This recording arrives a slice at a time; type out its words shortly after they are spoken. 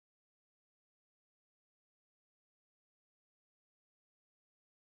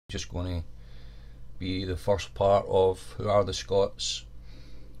Just going to be the first part of Who Are The Scots.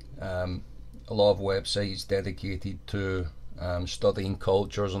 A lot of websites dedicated to studying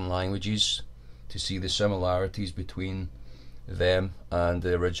cultures and languages to see the similarities between them and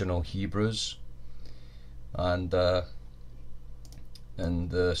the original Hebrews, and the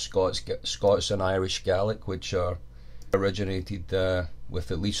Scots and Irish Gaelic, which are originated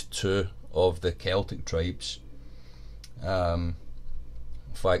with at least two of the Celtic tribes. In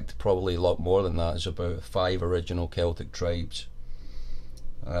fact, probably a lot more than that. There's about 5 original Celtic tribes.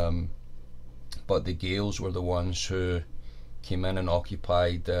 But the Gaels were the ones who came in and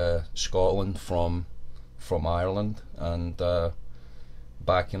occupied Scotland from Ireland, and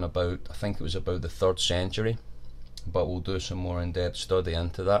back in about, I think it was about the 3rd century, but we'll do some more in-depth study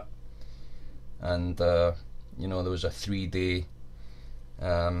into that. And you know, there was a 3-day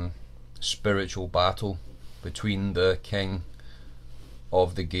spiritual battle between the king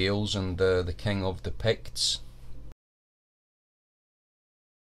of the Gaels and the king of the Picts.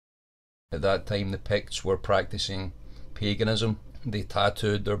 At that time, the Picts were practicing paganism. They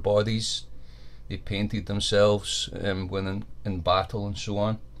tattooed their bodies, they painted themselves when in battle and so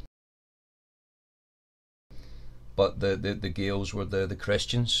on. But the Gaels were the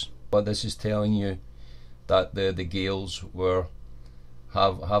Christians. But this is telling you that the Gaels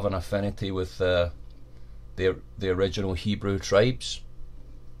have an affinity with the original Hebrew tribes.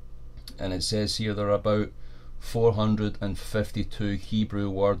 And it says here there are about 452 Hebrew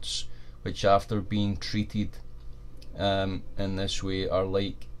words which, after being treated in this way, are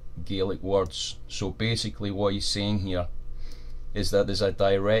like Gaelic words. So basically what he's saying here is that there's a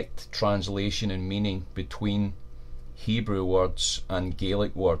direct translation in meaning between Hebrew words and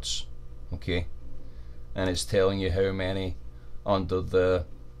Gaelic words, okay? And it's telling you how many under the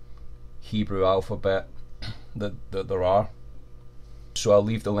Hebrew alphabet that there are. So I'll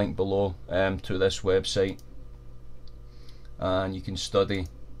leave the link below to this website, and you can study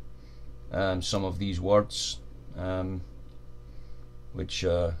some of these words, which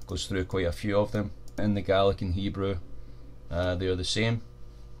goes through quite a few of them. In the Gaelic and Hebrew, they're the same.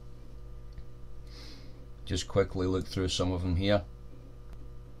 Just quickly look through some of them here.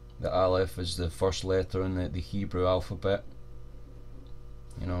 The Aleph is the first letter in the Hebrew alphabet.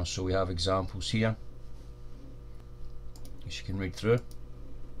 You know, so we have examples here, which you can read through.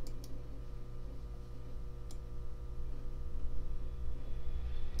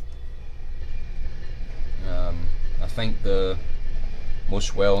 I think the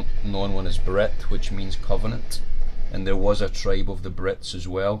most well known one is Brit, which means covenant, and there was a tribe of the Brits as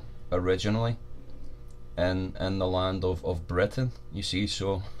well originally in the land of Britain, you see.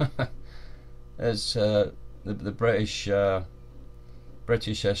 So as the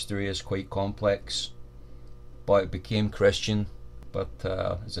British history is quite complex, but it became Christian. But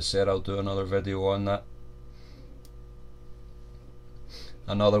as I said, I'll do another video on that.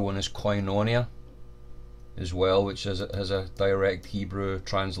 Another one is koinonia as well, which has a direct Hebrew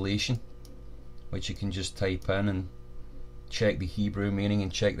translation, which you can just type in and check the Hebrew meaning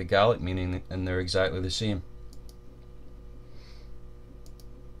and check the Gaelic meaning, and they're exactly the same.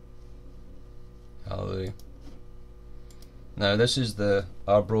 Hallelujah. Now this is the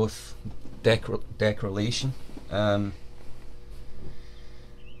Arbroath Declaration of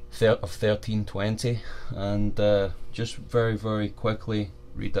 1320, and just very quickly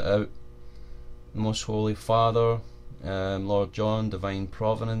read it out. Most Holy Father, Lord John, Divine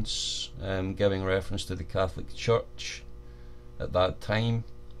Providence, giving reference to the Catholic Church at that time.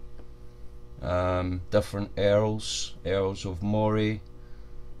 Different Earls of Moray,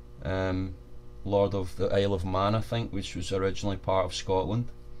 Lord of the Isle of Man, I think, which was originally part of Scotland,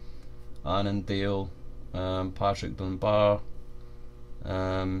 Annandale, Patrick Dunbar,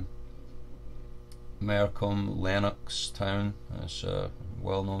 Mercombe, Lennox Town, that's a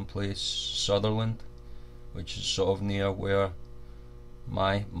well-known place, Sutherland, which is sort of near where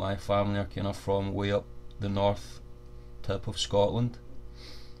my family are kind of from, way up the north tip of Scotland.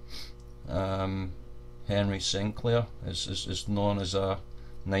 Henry Sinclair is known as a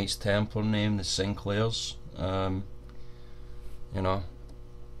Knights Templar name, the Sinclairs. You know,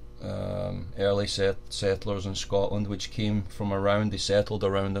 early settlers in Scotland which came from around, they settled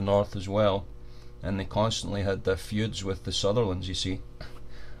around the north as well, and they constantly had their feuds with the Sutherlands, you see.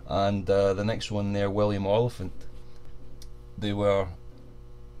 And the next one there, William Oliphant, they were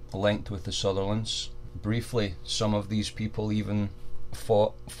linked with the Sutherlands. Briefly, some of these people even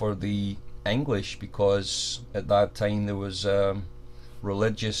fought for the English, because at that time there was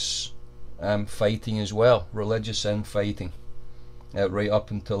religious fighting as well, religious infighting, right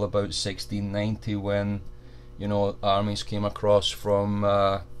up until about 1690, when, you know, armies came across from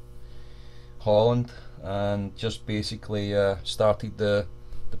Holland, and just basically started the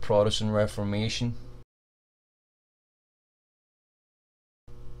Protestant Reformation.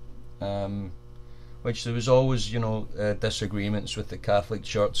 Which there was always, disagreements with the Catholic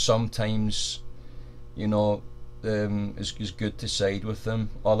Church. Sometimes, it's good to side with them.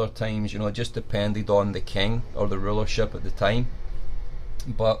 Other times, it just depended on the king or the rulership at the time.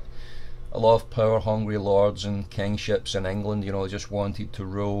 But a lot of power-hungry lords and kingships in England, just wanted to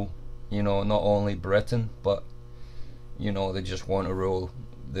rule, not only Britain, but, they just want to rule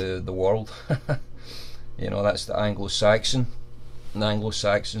the world. That's the Anglo-Saxon. The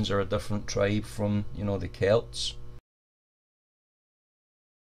Anglo-Saxons are a different tribe from, the Celts.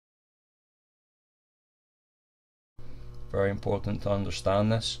 Very important to understand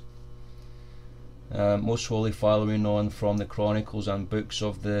this. Most Holy Father, we know from the chronicles and books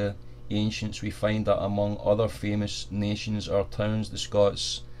of the ancients, we find that among other famous nations or towns, the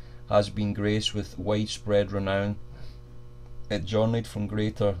Scots has been graced with widespread renown. It journeyed from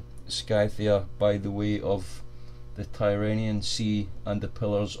Greater Scythia by the way of the Tyrrhenian Sea and the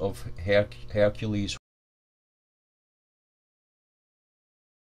Pillars of Hercules,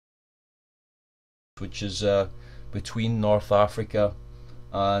 which is between North Africa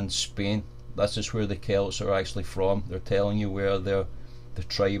and Spain. This is where the Celts are actually from. They're telling you where the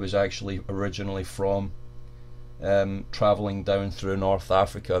tribe is actually originally from, travelling down through North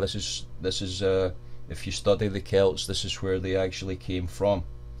Africa. This is if you study the Celts, this is where they actually came from,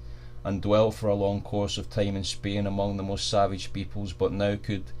 and dwelt for a long course of time in Spain among the most savage peoples, but now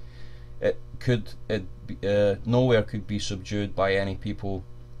nowhere could be subdued by any people,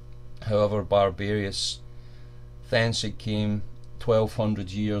 however barbarous. Thence it came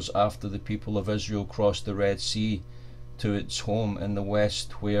 1200 years after the people of Israel crossed the Red Sea to its home in the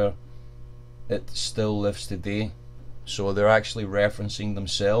west, where it still lives today. So they're actually referencing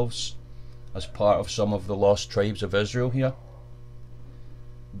themselves as part of some of the lost tribes of Israel here.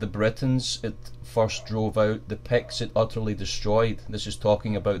 The Britons it first drove out, the Picts it utterly destroyed. This is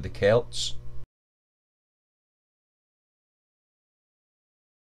talking about the Celts.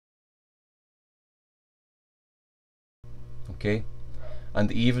 Okay,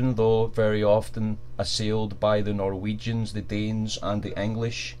 and even though very often assailed by the Norwegians, the Danes and the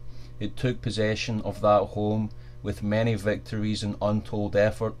English, it took possession of that home with many victories and untold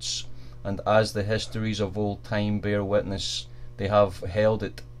efforts, and as the histories of old time bear witness, they have held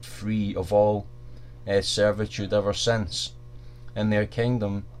it free of all servitude ever since. In their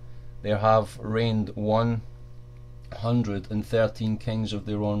kingdom there have reigned 113 kings of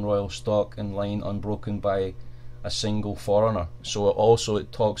their own royal stock in line unbroken by a single foreigner. So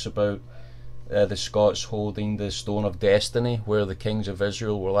it talks about the Scots holding the Stone of Destiny, where the kings of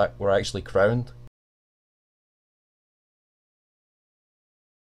Israel were actually crowned.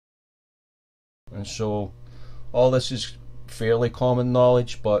 And so all this is fairly common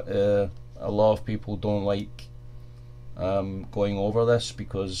knowledge, but a lot of people don't like going over this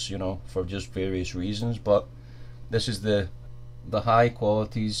because, for just various reasons. But this is the high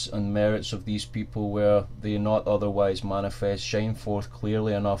qualities and merits of these people, where they not otherwise manifest, shine forth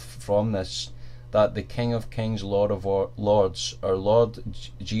clearly enough from this, that the King of Kings, Lord of Lords, our Lord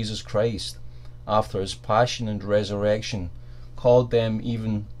Jesus Christ, after his passion and resurrection, called them,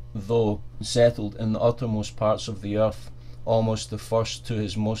 even though settled in the uttermost parts of the earth, almost the first to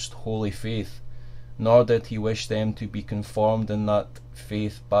his most holy faith, nor did he wish them to be conformed in that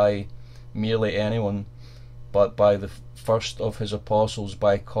faith by merely anyone, but by the first of his apostles,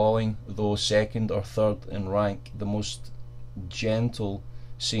 by calling, though second or third in rank, the most gentle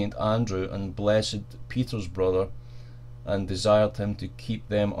Saint Andrew and blessed Peter's brother, and desired him to keep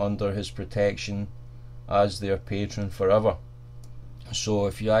them under his protection as their patron forever. So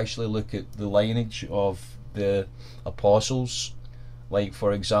if you actually look at the lineage of the apostles, like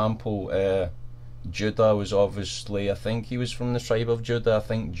for example Judah was obviously, I think he was from the tribe of Judah. I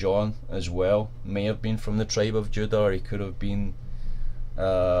think John as well may have been from the tribe of Judah, or he could have been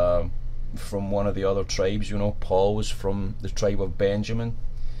from one of the other tribes. Paul was from the tribe of Benjamin,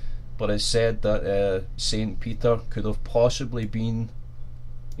 but it's said that Saint Peter could have possibly been,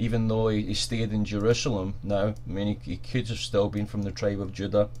 even though he stayed in Jerusalem now, he could have still been from the tribe of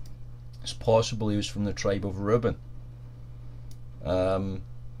Judah. It's possible he was from the tribe of Reuben.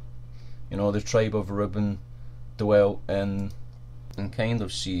 The tribe of Reuben dwelt in kind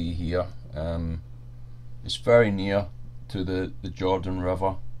of see here. It's very near to the Jordan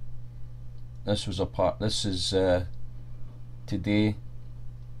River. This was a part. This is today.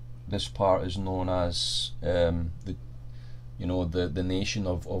 This part is known as the nation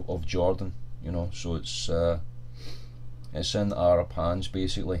of Jordan. So it's it's in Arab hands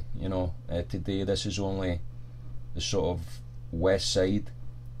basically. You know, today this is only the sort of west side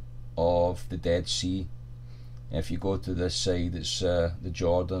of the Dead Sea. If you go to this side, it's the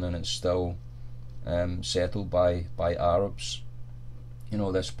Jordan, and it's still settled by Arabs. You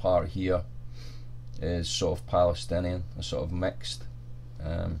know, this part here is sort of Palestinian, a sort of mixed.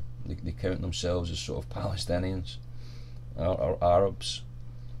 They count themselves as sort of Palestinians or Arabs,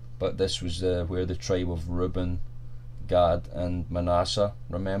 but this was where the tribe of Reuben, Gad, and Manasseh.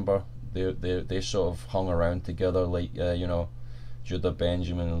 Remember, they sort of hung around together, like you know, Judah,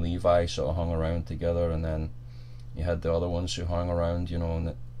 Benjamin, and Levi sort of hung around together, and then you had the other ones who hung around, you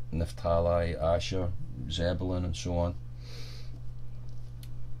know, Naphtali, Asher, Zebulun, and so on.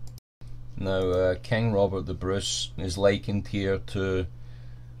 Now, King Robert the Bruce is likened here to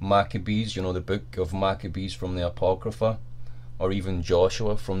Maccabees, you know, the book of Maccabees from the Apocrypha, or even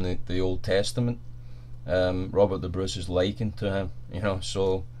Joshua from the Old Testament. Robert the Bruce is likened to him, you know,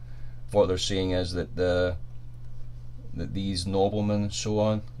 so what they're saying is that that these noblemen and so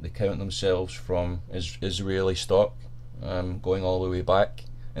on, they count themselves from Israeli stock, going all the way back,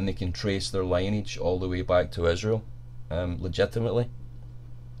 and they can trace their lineage all the way back to Israel, legitimately,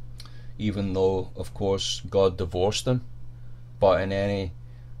 even though of course God divorced them. But in any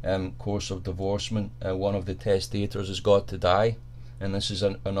course of divorcement, one of the testators has got to die, and this is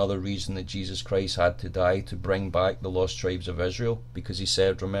another reason that Jesus Christ had to die, to bring back the lost tribes of Israel, because he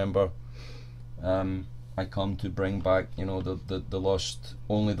said, remember, I come to bring back, you know, the lost,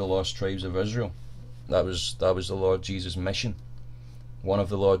 only the lost tribes of Israel. That was the Lord Jesus' mission, one of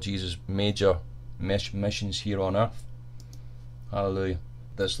the Lord Jesus' major missions here on earth. Hallelujah.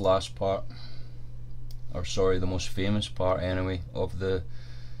 This last part, or sorry, the most famous part anyway, of the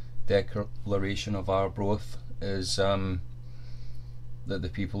Declaration of Arbroath is that the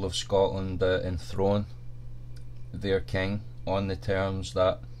people of Scotland enthrone their king on the terms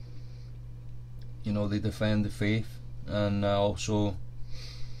that, you know, they defend the faith, and also,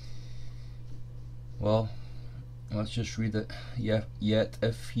 well, let's just read it. Yet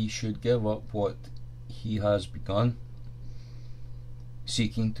if he should give up what he has begun,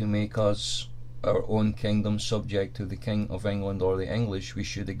 seeking to make us our own kingdom subject to the King of England or the English, we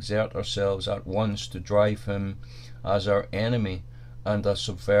should exert ourselves at once to drive him as our enemy and a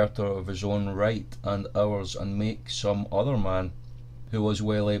subverter of his own right and ours, and make some other man who was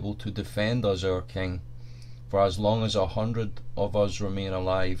well able to defend us our king. For as long as 100 of us remain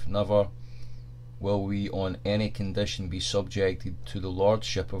alive, never will we on any condition be subjected to the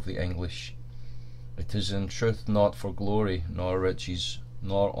lordship of the English. It is in truth not for glory, nor riches,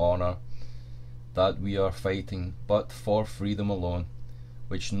 nor honour, that we are fighting, but for freedom alone,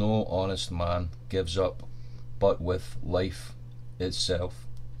 which no honest man gives up, but with life itself.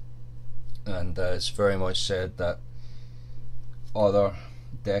 And it's very much said that other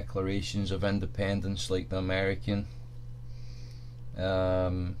declarations of independence, like the American, you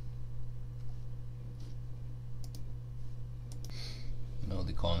know,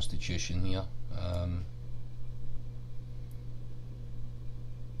 the Constitution here,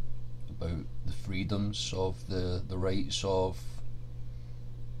 about the freedoms of the rights of,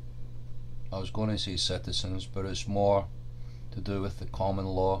 I was going to say citizens, but it's more to do with the common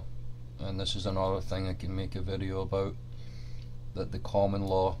law, and this is another thing I can make a video about, that the common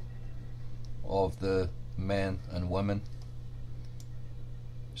law of the men and women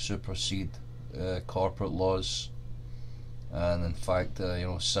supersede corporate laws, and in fact you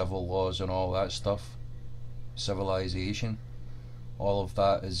know, civil laws and all that stuff, civilization, all of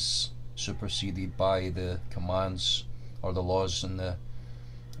that is superseded by the commands or the laws in the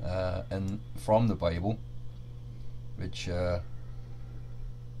from the Bible, which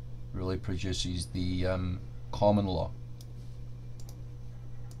really produces the common law.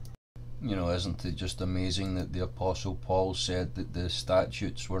 You know, isn't it just amazing that the Apostle Paul said that the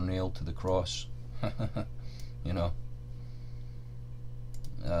statutes were nailed to the cross? You know,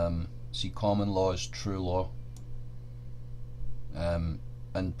 see, common law is true law, and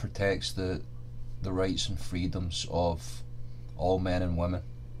protects the rights and freedoms of all men and women.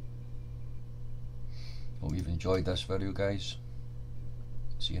 Hope you've enjoyed this video, guys.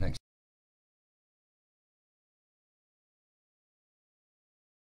 See you next time.